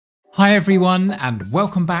Hi everyone and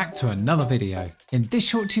welcome back to another video. In this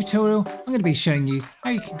short tutorial, I'm going to be showing you how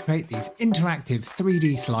you can create these interactive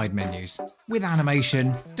 3D slide menus with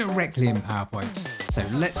animation directly in PowerPoint. So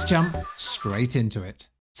let's jump straight into it.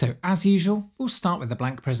 So as usual, we'll start with a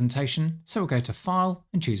blank presentation. So we'll go to File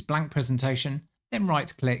and choose Blank Presentation, then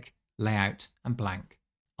right click, Layout and Blank.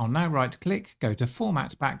 I'll now right click, go to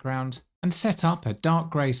Format Background and set up a dark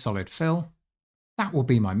grey solid fill. That will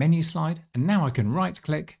be my menu slide, and now I can right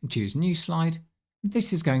click and choose New Slide.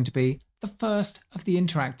 This is going to be the first of the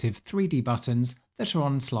interactive 3D buttons that are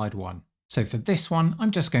on slide 1. So for this one,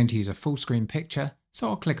 I'm just going to use a full screen picture, so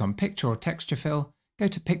I'll click on Picture or Texture Fill, go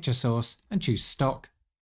to Picture Source and choose Stock.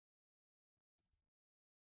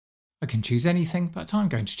 I can choose anything, but I'm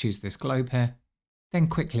going to choose this globe here. Then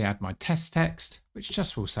quickly add my test text, which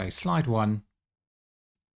just will say slide 1.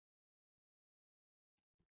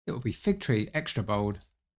 It will be Fig Tree extra bold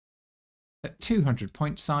at 200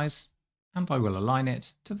 point size, and I will align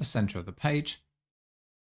it to the center of the page.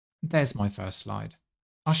 There's my first slide.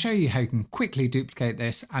 I'll show you how you can quickly duplicate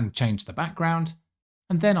this and change the background,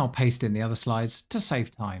 and then I'll paste in the other slides to save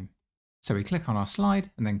time. So we click on our slide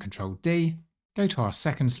and then Ctrl D, go to our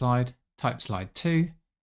second slide, type slide 2,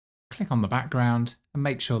 click on the background and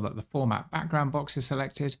make sure that the format background box is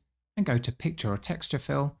selected, and go to Picture or Texture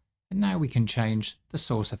Fill. And now we can change the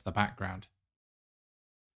source of the background.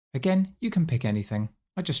 Again, you can pick anything.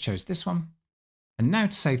 I just chose this one. And now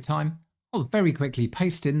to save time, I'll very quickly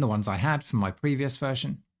paste in the ones I had from my previous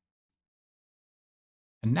version.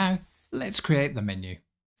 And now let's create the menu.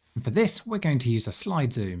 And for this, we're going to use a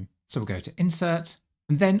slide zoom. So we'll go to Insert,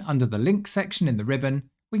 and then under the link section in the ribbon,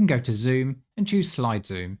 we can go to Zoom and choose Slide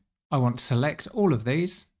Zoom. I want to select all of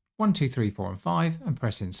these, 1, 2, 3, 4 and 5, and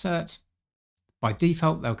press Insert. By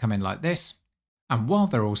default, they'll come in like this, and while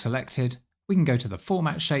they're all selected, we can go to the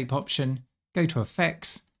Format Shape option, go to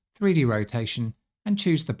Effects, 3D Rotation, and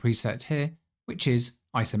choose the preset here, which is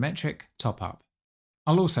Isometric Top Up.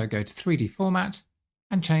 I'll also go to 3D Format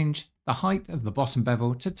and change the height of the bottom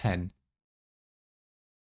bevel to 10.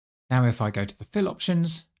 Now if I go to the Fill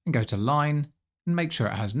options and go to Line and make sure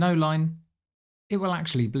it has no line, it will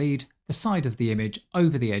actually bleed the side of the image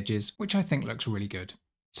over the edges, which I think looks really good.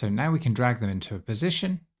 So now we can drag them into a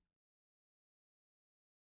position.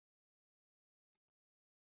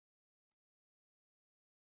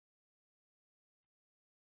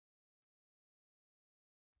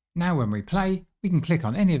 Now when we play, we can click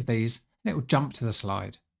on any of these and it will jump to the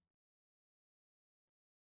slide.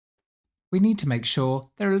 We need to make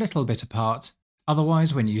sure they're a little bit apart,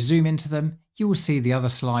 otherwise when you zoom into them, you will see the other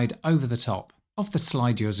slide over the top of the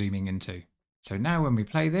slide you're zooming into. So now when we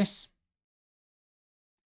play this,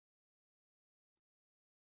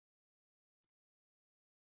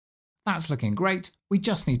 that's looking great. We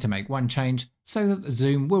just need to make one change so that the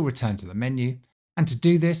zoom will return to the menu. And to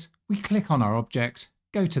do this, we click on our object,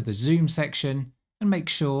 go to the zoom section and make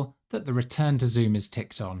sure that the return to zoom is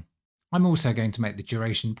ticked on. I'm also going to make the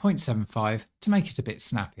duration 0.75 to make it a bit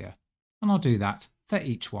snappier. And I'll do that for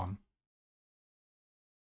each one.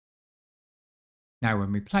 Now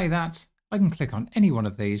when we play that, I can click on any one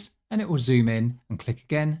of these and it will zoom in, and click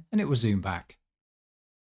again and it will zoom back.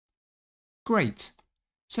 Great.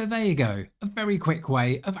 So there you go, a very quick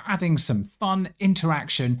way of adding some fun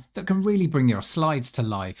interaction that can really bring your slides to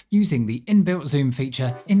life using the inbuilt zoom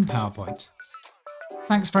feature in PowerPoint.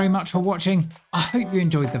 Thanks very much for watching. I hope you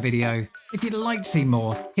enjoyed the video. If you'd like to see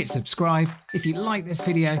more, hit subscribe. If you like this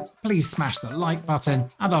video, please smash the like button,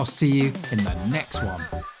 and I'll see you in the next one.